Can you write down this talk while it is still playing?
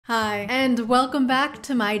Hi, and welcome back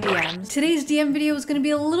to my DMs. Today's DM video is gonna be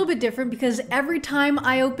a little bit different because every time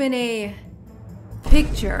I open a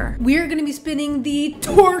picture, we are gonna be spinning the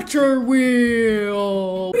torture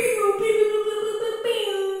wheel.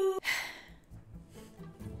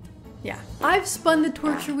 Yeah, I've spun the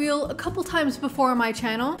torture wheel a couple times before on my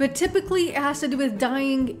channel, but typically it has to do with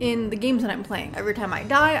dying in the games that I'm playing. Every time I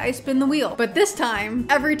die, I spin the wheel. But this time,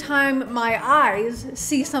 every time my eyes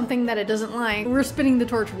see something that it doesn't like, we're spinning the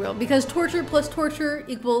torture wheel because torture plus torture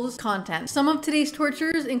equals content. Some of today's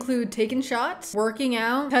tortures include taking shots, working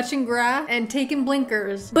out, touching grass, and taking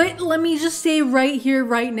blinkers. But let me just say right here,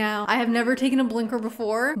 right now, I have never taken a blinker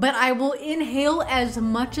before, but I will inhale as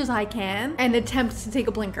much as I can and attempt to take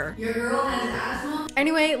a blinker. Your girl has asthma.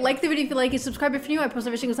 Anyway, like the video if you like it, subscribe if you're new. I post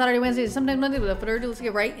every single Saturday, Wednesday, and sometimes Monday. Without further ado, let's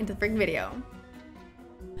get right into the freaking video.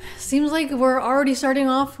 Seems like we're already starting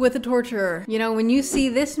off with a torture. You know, when you see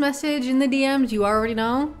this message in the DMs, you already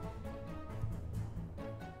know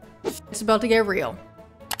it's about to get real.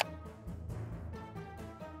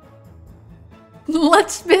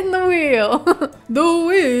 Let's spin the wheel. The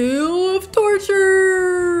wheel of torture.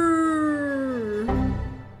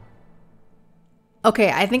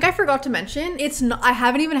 Okay, I think I forgot to mention, I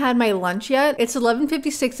haven't even had my lunch yet. It's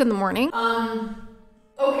 11:56 in the morning.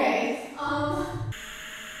 Okay.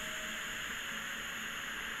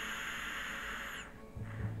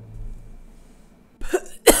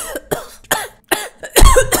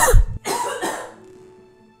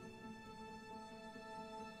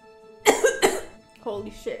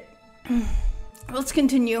 Holy shit. Let's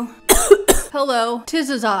continue. Hello,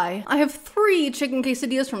 'tis I. I have 3 chicken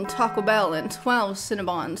quesadillas from Taco Bell and 12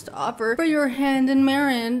 Cinnabons to offer for your hand in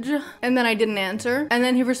marriage. And then I didn't answer. And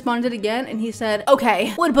then he responded again and he said,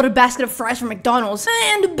 okay, what about a basket of fries from McDonald's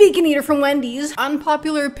and a bacon eater from Wendy's?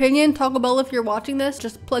 Unpopular opinion, Taco Bell, if you're watching this,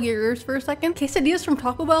 just plug your ears for a second. Quesadillas from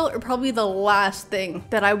Taco Bell are probably the last thing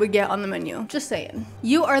that I would get on the menu. Just saying.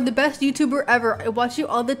 You are the best YouTuber ever. I watch you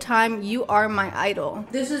all the time. You are my idol.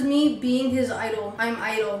 This is me being his idol. I'm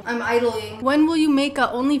idling. When will you make a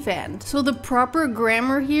OnlyFans? So the proper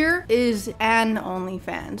grammar here is an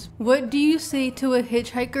OnlyFans. What do you say to a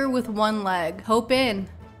hitchhiker with one leg? Hope in.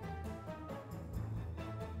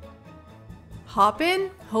 Hop in?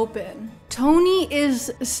 Hope in. Tony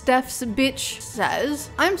is Steph's bitch says,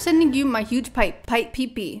 I'm sending you my huge pipe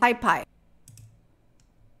pee-pee. Pipe.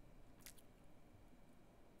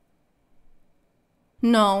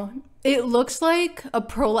 No. It looks like a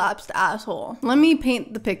prolapsed asshole. Let me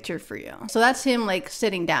paint the picture for you. So that's him like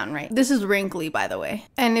sitting down, right? This is wrinkly, by the way.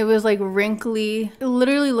 And it was like wrinkly. It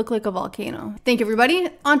literally looked like a volcano. Thank you, everybody.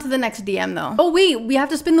 On to the next DM though. Oh wait, we have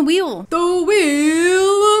to spin the wheel. The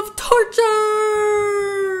wheel of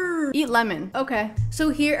torture. Eat lemon. Okay. So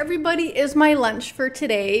here, everybody, is my lunch for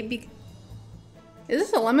today. Is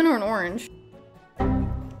this a lemon or an orange?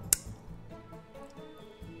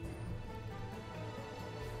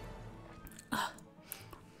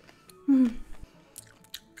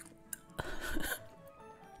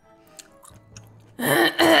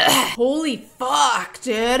 Holy fuck,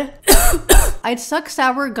 dude. I'd suck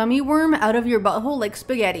sour gummy worm out of your butthole like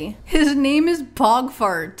spaghetti. His name is Pog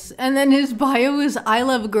Farts, and then his bio is I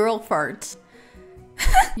love girl farts.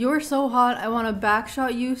 You're so hot, I want to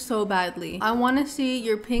backshot you so badly. I want to see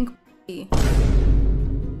your pink p.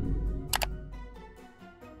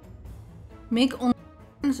 Make only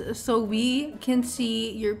so we can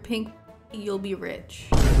see your pink p. You'll be rich.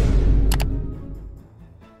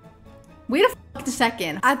 Wait a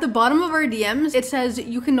second. At the bottom of our DMs, it says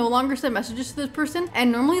you can no longer send messages to this person. And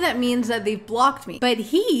normally that means that they've blocked me. But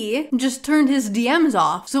he just turned his DMs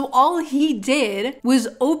off. So all he did was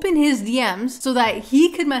open his DMs so that he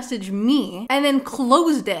could message me and then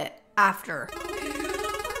closed it after.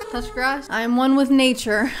 Touch grass? I am one with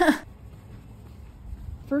nature.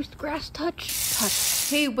 First grass touch.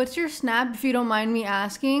 Hey, what's your snap if you don't mind me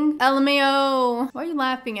asking? LMAO. Why are you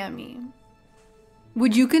laughing at me?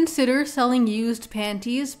 Would you consider selling used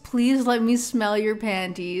panties? Please let me smell your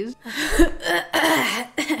panties.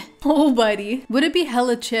 Oh, buddy. Would it be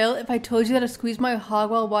hella chill if I told you that I squeezed my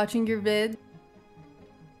hog while watching your vid?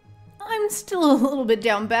 I'm still a little bit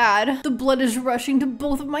down bad. The blood is rushing to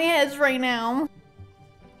both of my heads right now.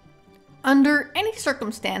 Under any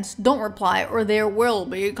circumstance, don't reply or there will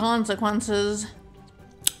be consequences.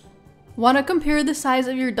 Want to compare the size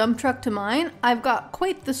of your dump truck to mine? I've got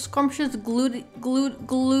quite the scrumptious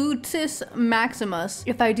gluteus maximus,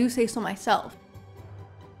 if I do say so myself.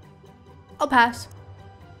 I'll pass.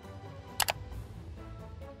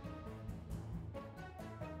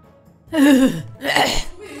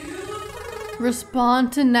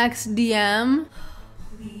 Respond to next DM.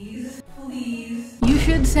 Please, please. You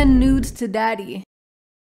should send nudes to daddy.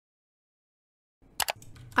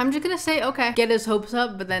 I'm just gonna say, okay, get his hopes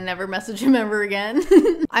up, but then never message him ever again.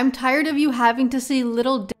 I'm tired of you having to say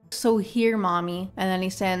little d, so here, mommy. And then he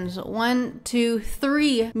sends 1, 2,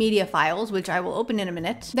 3 media files, which I will open in a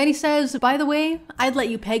minute. Then he says, by the way, I'd let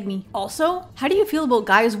you peg me. Also, how do you feel about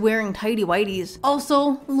guys wearing tighty whities?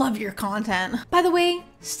 Also, love your content. By the way,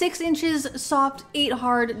 6 inches soft, 8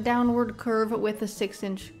 hard, downward curve with a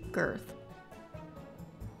 6-inch girth.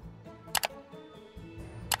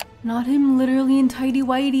 Not him literally in tighty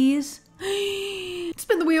whities.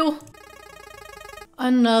 Spin the wheel.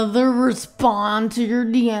 Another respond to your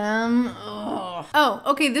DM. Ugh. Oh,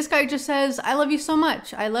 okay, this guy just says, I love you so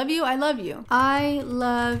much. I love you, I love you. I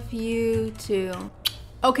love you too.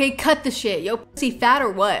 Okay, cut the shit. Yo, pussy fat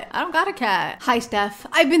or what? I don't got a cat. Hi, Steph.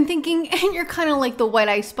 I've been thinking, and you're kind of like the White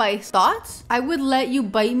Ice Spice. Thoughts? I would let you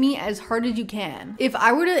bite me as hard as you can. If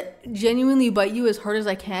I were to genuinely bite you as hard as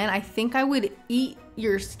I can, I think I would eat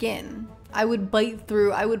your skin. I would bite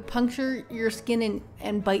through, I would puncture your skin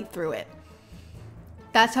and bite through it.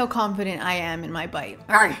 That's how confident I am in my bite.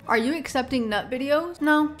 Are you accepting nut videos?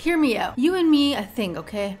 No, hear me out. You and me, a thing,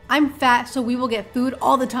 okay? I'm fat, so we will get food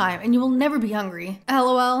all the time and you will never be hungry.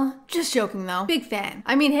 LOL. Just joking though. Big fan.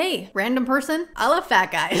 I mean, hey, random person. I love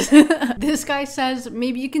fat guys. This guy says,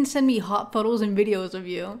 maybe you can send me hot photos and videos of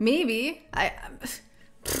you. Maybe.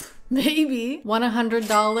 Maybe. Want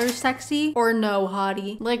 $100 sexy or no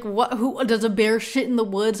hottie? Like what, who does a bear shit in the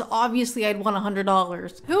woods? Obviously I'd want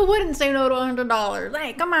 $100. Who wouldn't say no to $100?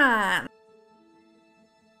 Hey, come on.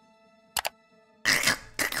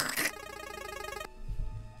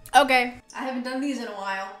 Okay, I haven't done these in a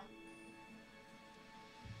while.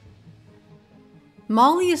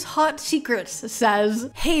 Molly's Hot Secrets says,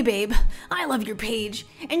 hey babe, I love your page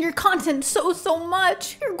and your content so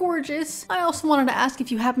much. You're gorgeous. I also wanted to ask if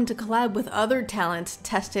you happen to collab with other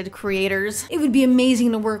talent-tested creators. It would be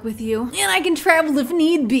amazing to work with you. And I can travel if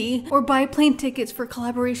need be, or buy plane tickets for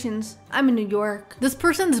collaborations. I'm in New York. This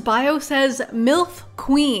person's bio says, MILF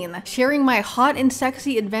Queen, sharing my hot and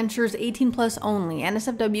sexy adventures 18+ only,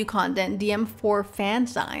 NSFW content, DM4 fan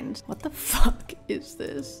signs. What the fuck is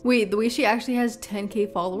this? Wait, the way she actually has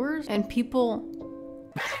 10K followers and people...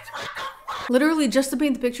 Literally, just to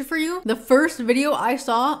paint the picture for you, the first video I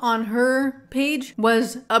saw on her page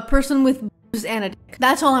was a person with boobs and a dick.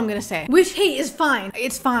 That's all I'm gonna say. Which, hey, is fine.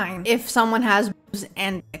 It's fine if someone has boobs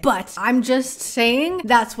and dick. But I'm just saying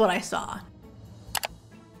that's what I saw.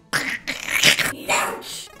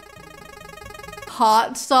 Ouch.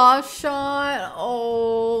 Hot sauce shot.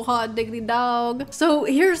 Oh, hot diggity dog. So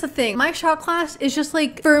here's the thing. My shot class is just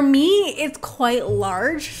like, for me, it's quite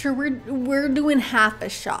large. Sure, we're doing half a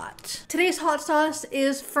shot. Today's hot sauce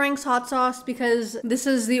is Frank's hot sauce because this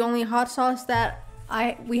is the only hot sauce that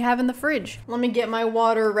we have in the fridge. Let me get my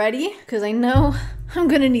water ready because I know I'm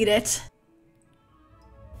gonna need it.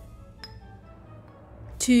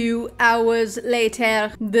 2 hours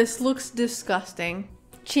later. This looks disgusting.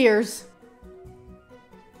 Cheers.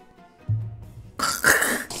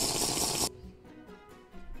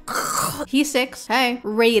 He's 6. Hey,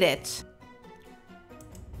 rate it.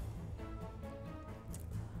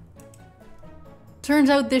 Turns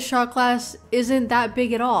out this shot glass isn't that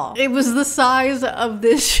big at all. It was the size of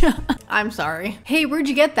this shot. I'm sorry. Hey, where'd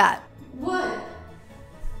you get that? What?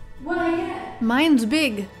 What'd I get? Mine's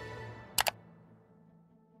big.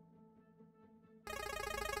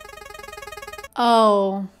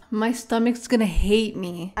 Oh. My stomach's gonna hate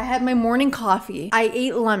me. I had my morning coffee. I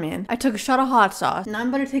ate lemon. I took a shot of hot sauce. Now I'm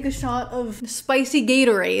about to take a shot of spicy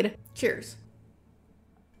Gatorade. Cheers.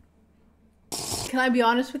 Can I be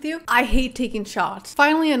honest with you? I hate taking shots.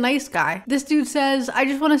 Finally, a nice guy. This dude says, I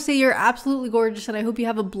just want to say you're absolutely gorgeous and I hope you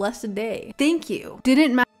have a blessed day. Thank you.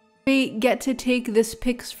 Didn't Masturbate get to take this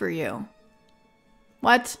pics for you?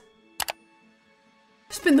 What?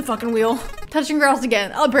 Spin the fucking wheel. Touching grass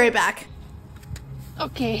again. I'll be right back.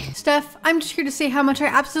 Okay. Steph, I'm just here to say how much I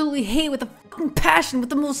absolutely hate with a fucking passion, with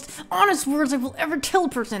the most honest words I will ever tell a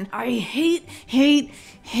person. I hate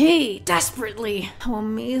desperately how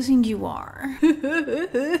amazing you are.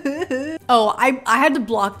 Oh, I had to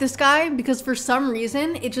block this guy because for some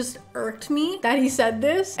reason it just irked me that he said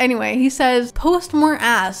this. Anyway, he says, post more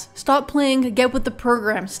ass. Stop playing get with the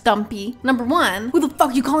program, Stumpy. Number 1, who the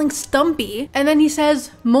fuck you calling Stumpy? And then he says,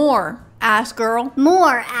 more. ass girl.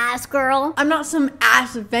 More ass girl. I'm not some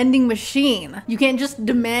ass vending machine. You can't just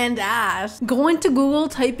demand ass. Go into Google,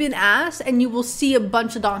 type in ass, and you will see a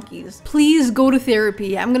bunch of donkeys. Please go to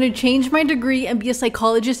therapy. I'm gonna change my degree and be a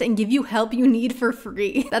psychologist and give you help you need for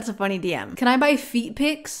free. That's a funny DM. Can I buy feet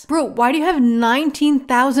pics? Bro, why do you have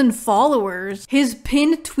 19,000 followers? His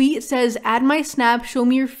pinned tweet says, add my snap, show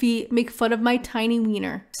me your feet, make fun of my tiny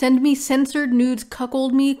wiener. Send me censored nudes,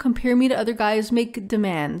 cuckold me, compare me to other guys, make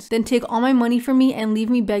demands. Then take all my money from me and leave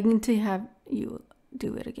me begging to have you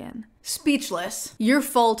do it again. Speechless. Your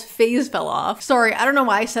fault, phase fell off. Sorry, I don't know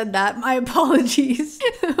why I said that. My apologies.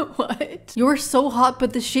 What? You're so hot,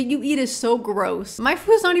 but the shit you eat is so gross. My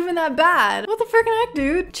food's not even that bad. What the freaking heck,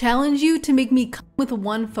 dude? Challenge you to make me come with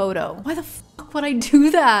one photo. Why the fuck would I do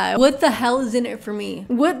that? What the hell is in it for me?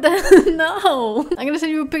 What the? No. I'm gonna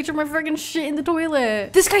send you a picture of my freaking shit in the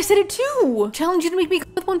toilet. This guy said it too. Challenge you to make me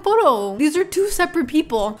come with one photo. These are two separate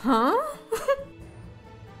people. Huh?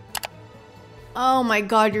 Oh my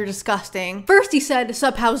god, you're disgusting. First he said,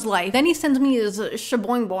 sup, how's life? Then he sends me his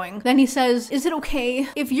shaboing boing. Then he says, is it okay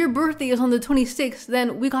if your birthday is on the 26th,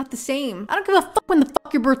 then we got the same. I don't give a fuck when the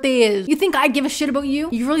fuck your birthday is. You think I give a shit about you?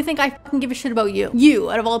 You really think I fucking give a shit about you? You,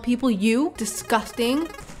 out of all people, you? Disgusting.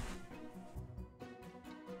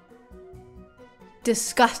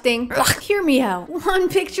 Disgusting. Ugh, hear me out. One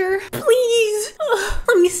picture, please. Ugh,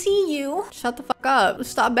 let me see you. Shut the fuck up.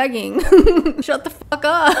 Stop begging. Shut the fuck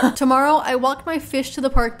up. Tomorrow, I walked my fish to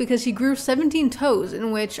the park because he grew 17 toes,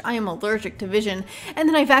 in which I am allergic to vision. And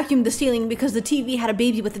then I vacuumed the ceiling because the TV had a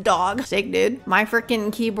baby with a dog. Sick, dude. My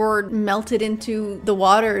freaking keyboard melted into the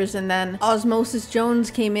waters, and then Osmosis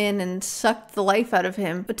Jones came in and sucked the life out of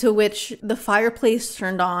him, to which the fireplace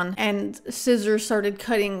turned on and scissors started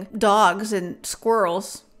cutting dogs and squirrels.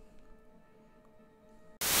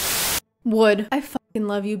 Wood. I fucking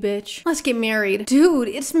love you, bitch. Let's get married. Dude,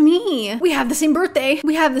 it's me. We have the same birthday.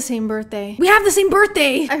 We have the same birthday. We have the same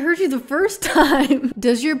birthday. I heard you the first time.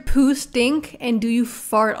 Does your poo stink and do you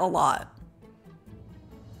fart a lot?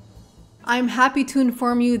 I'm happy to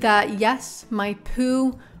inform you that yes, my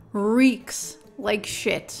poo reeks like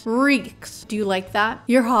shit. Reeks. Do you like that?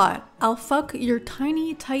 You're hot. I'll fuck your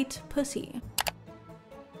tiny, tight pussy.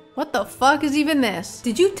 What the fuck is even this?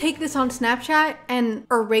 Did you take this on Snapchat and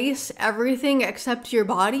erase everything except your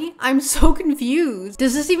body? I'm so confused.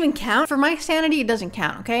 Does this even count? For my sanity, it doesn't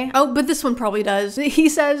count, okay? Oh, but this one probably does. He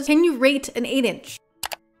says, can you rate an 8-inch?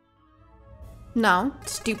 No,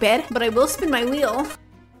 stupid. But I will spin my wheel.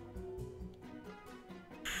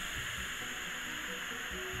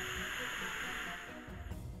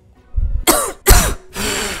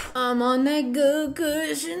 I'm on that good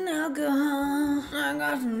cushion alcohol. I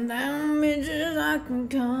got some damn bitches I can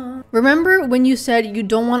call. Remember when you said you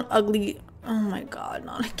don't want ugly? Oh my god,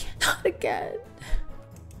 not again. Not again.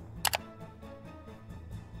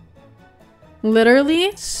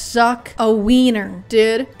 Literally suck a wiener,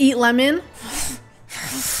 dude. Eat lemon.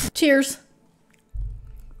 Cheers.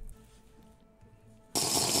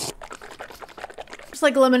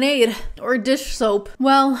 Like lemonade or dish soap.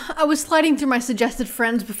 Well, I was sliding through my suggested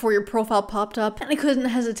friends before your profile popped up, and I couldn't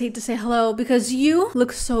hesitate to say hello because you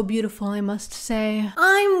look so beautiful, I must say.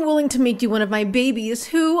 I'm willing to make you one of my babies,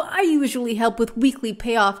 who I usually help with weekly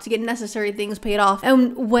payoff to get necessary things paid off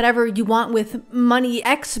and whatever you want with money,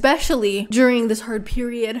 especially during this hard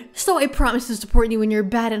period. So I promise to support you in your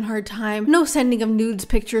bad and hard time. No sending of nudes,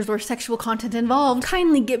 pictures, or sexual content involved.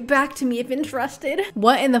 Kindly get back to me if interested.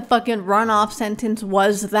 What in the fucking runoff sentence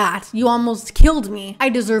was that? You almost killed me. I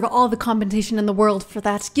deserve all the compensation in the world for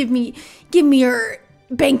that. Give me your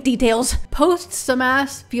bank details. Post some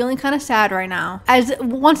ass, feeling kind of sad right now.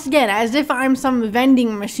 Once again, as if I'm some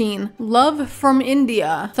vending machine. Love from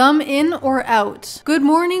India. Thumb in or out. Good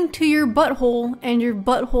morning to your butthole and your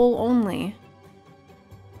butthole only.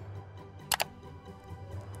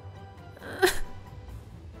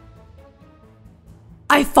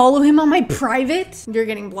 I follow him on my private? You're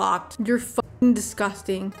getting blocked. You're fucking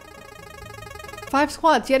disgusting. 5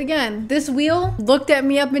 squats yet again. This wheel looked at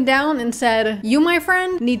me up and down and said, you, my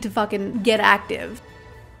friend, need to fucking get active.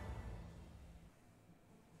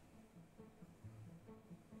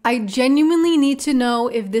 I genuinely need to know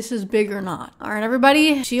if this is big or not. All right,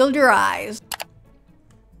 everybody, shield your eyes.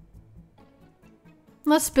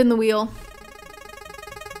 Let's spin the wheel.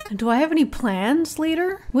 Do I have any plans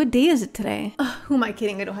later? What day is it today? Who am I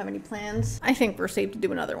kidding? I don't have any plans. I think we're safe to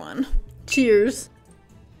do another one. Cheers.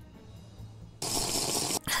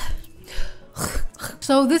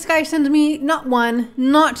 So this guy sends me not 1,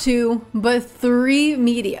 not 2, but 3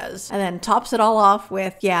 medias, and then tops it all off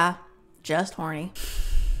with, yeah, just horny.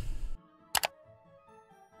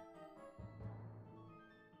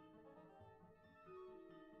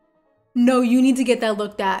 No, you need to get that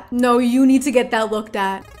looked at. No, you need to get that looked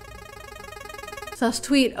at. Sus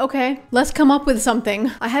tweet. Okay, let's come up with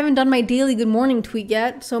something. I haven't done my daily good morning tweet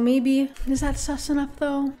yet, so maybe, is that sus enough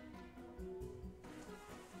though?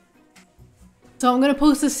 So I'm gonna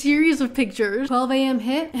post a series of pictures. 12 a.m.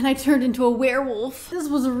 hit and I turned into a werewolf. This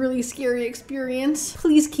was a really scary experience.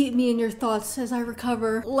 Please keep me in your thoughts as I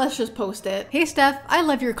recover. Let's just post it. Hey Steph, I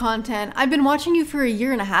love your content. I've been watching you for a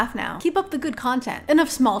year and a half now. Keep up the good content. Enough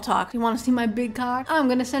small talk. You wanna see my big cock? I'm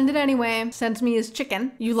gonna send it anyway. Sends me his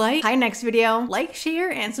chicken. You like? Hi, next video. Like,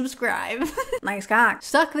 share, and subscribe. Nice cock.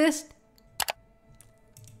 Suck this.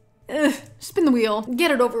 Ugh, spin the wheel. Get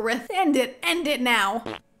it over with. End it now.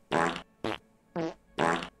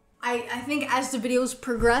 I think as the videos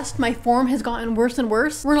progressed, my form has gotten worse and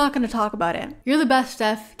worse. We're not going to talk about it. You're the best,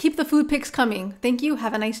 Steph. Keep the food pics coming. Thank you.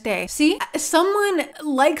 Have a nice day. See, someone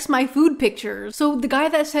likes my food pictures. So the guy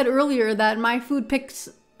that said earlier that my food pics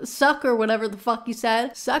suck or whatever the fuck you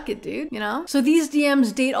said, suck it, dude, you know? So these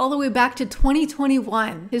DMs date all the way back to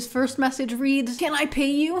 2021. His first message reads, can I pay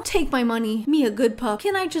you? Take my money. Me a good pup.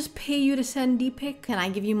 Can I just pay you to send D-pic? Can I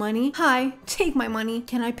give you money? Hi, take my money.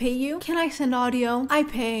 Can I pay you? Can I send audio? I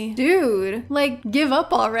pay. Dude, like, give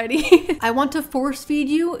up already. I want to force feed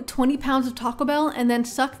you 20 pounds of Taco Bell and then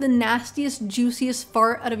suck the nastiest, juiciest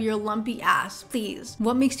fart out of your lumpy ass, please.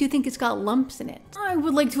 What makes you think it's got lumps in it? I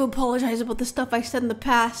would like to apologize about the stuff I said in the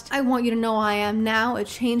past. I want you to know I am now a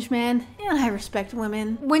changed man and I respect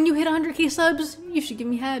women. When you hit 100k subs, you should give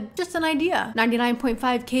me head. Just an idea.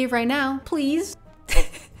 99.5k right now, please.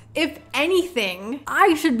 If anything,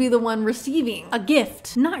 I should be the one receiving a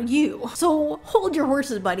gift, not you. So hold your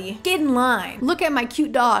horses, buddy. Get in line. Look at my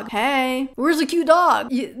cute dog. Hey, where's the cute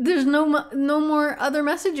dog? There's no more other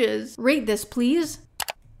messages. Rate this, please.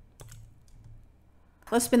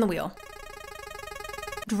 Let's spin the wheel.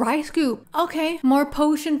 Dry scoop. Okay, more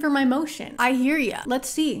potion for my motion. I hear ya. Let's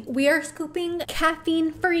see. We are scooping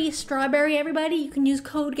caffeine-free strawberry, everybody. You can use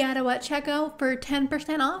code GATO at checkout for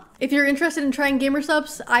 10% off. If you're interested in trying Gamer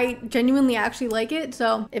Supps, I genuinely actually like it.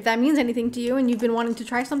 So if that means anything to you and you've been wanting to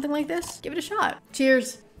try something like this, give it a shot.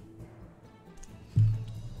 Cheers.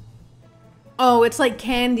 Oh, it's like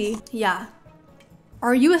candy. Yeah.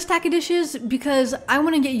 Are you a stack of dishes? Because I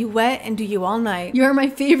want to get you wet and do you all night. You're my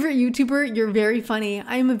favorite YouTuber. You're very funny.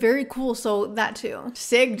 I am very cool, so that too.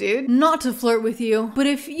 Sick, dude. Not to flirt with you, but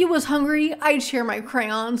if you was hungry, I'd share my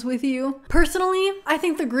crayons with you. Personally, I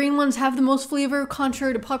think the green ones have the most flavor.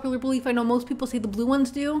 Contrary to popular belief, I know most people say the blue ones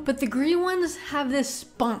do, but the green ones have this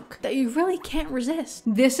spunk that you really can't resist.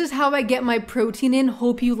 This is how I get my protein in.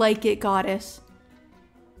 Hope you like it, goddess.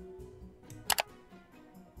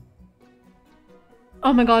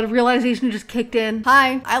 Oh my god, realization just kicked in.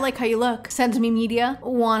 Hi, I like how you look. Sends me media.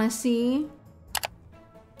 Wanna see?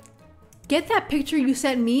 Get that picture you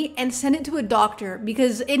sent me and send it to a doctor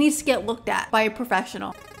because it needs to get looked at by a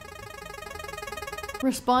professional.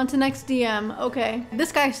 Respond to next DM. Okay.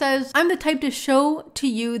 This guy says, I'm the type to show to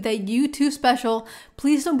you that you too special.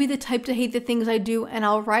 Please don't be the type to hate the things I do and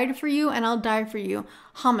I'll ride for you and I'll die for you.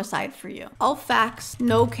 Homicide for you. All facts,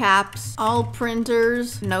 no caps, all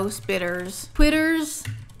printers, no spitters. Twitters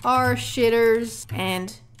are shitters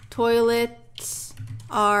and toilets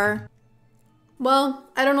are... Well,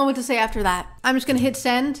 I don't know what to say after that. I'm just gonna hit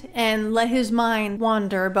send and let his mind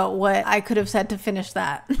wander about what I could have said to finish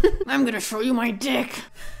that. I'm gonna show you my dick.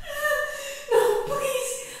 No,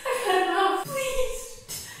 please. I've had enough.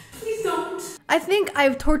 Please. Please don't. I think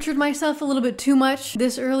I've tortured myself a little bit too much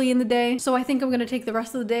this early in the day, so I think I'm gonna take the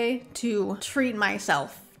rest of the day to treat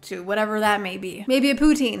myself to whatever that may be. Maybe a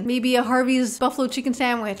poutine, maybe a Harvey's buffalo chicken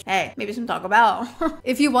sandwich. Hey, maybe some Taco Bell.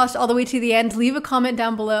 If you watched all the way to the end, leave a comment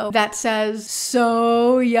down below that says,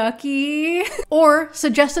 so yucky. Or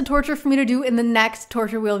suggest a torture for me to do in the next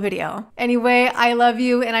torture wheel video. Anyway, I love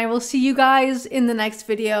you and I will see you guys in the next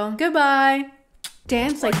video. Goodbye.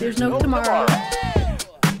 Dance like there's no tomorrow.